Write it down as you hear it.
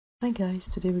Hi guys,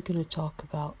 today we're going to talk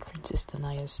about Princess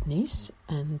Diana's niece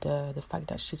and the fact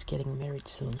that she's getting married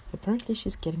soon. Apparently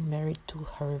she's getting married to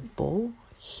her beau.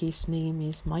 His name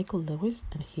is Michael Lewis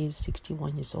and he's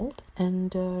 61 years old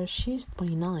and she's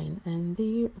 29, and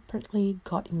they apparently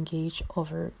got engaged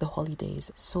over the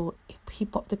holidays. So he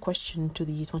popped the question to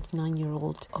the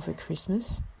 29-year-old over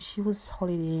Christmas. She was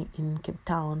holidaying in Cape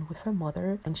Town with her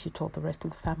mother and she told the rest of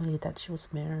the family that she was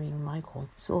marrying Michael.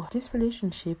 So this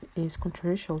relationship is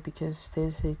controversial because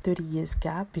there's a 30 years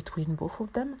gap between both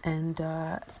of them, and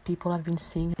people have been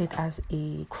seeing it as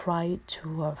a cry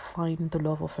to find the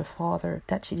love of her father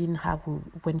that she didn't have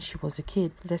when she was a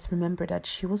kid. Let's remember that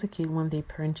she was a kid when their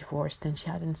parents divorced and she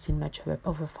hadn't seen much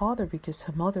of her father because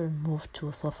her mother moved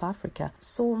to South Africa.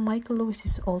 So Michael Lewis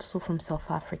is also from South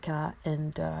Africa,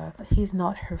 and he's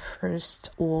not her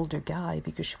first older guy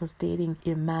because she was dating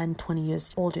a man 20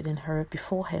 years older than her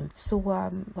before him. So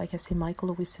like I say, Michael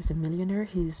Lewis is a millionaire.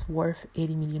 He's worth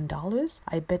 $80 million.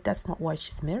 I bet that's not why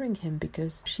she's marrying him,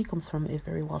 because she comes from a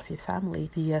very wealthy family,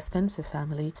 the Spencer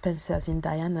family. Spencer as in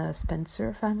Diana Spencer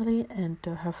family, and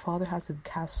her father has a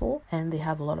castle and they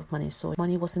have a lot of money. So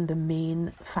money wasn't the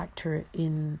main factor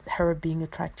in her being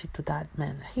attracted to that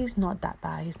man. He's not that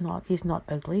bad. He's not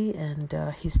ugly, and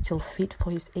he's still fit for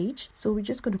his age. So we're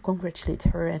just going to congratulate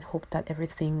her and hope that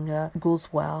everything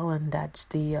goes well and that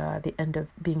they end up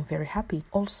being very happy.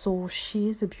 Also, she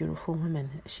is a beautiful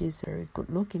woman. She's a very good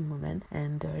looking woman,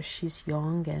 and she's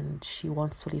young and she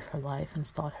wants to live her life and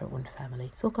start her own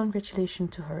family. So congratulations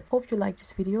to her. Hope you like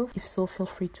this video. If so, feel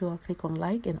free to click on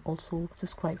like and also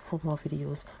subscribe for more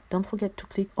videos. Don't forget to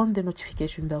click on the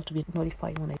notification bell to be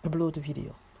notified when I upload a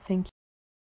video. Thank you.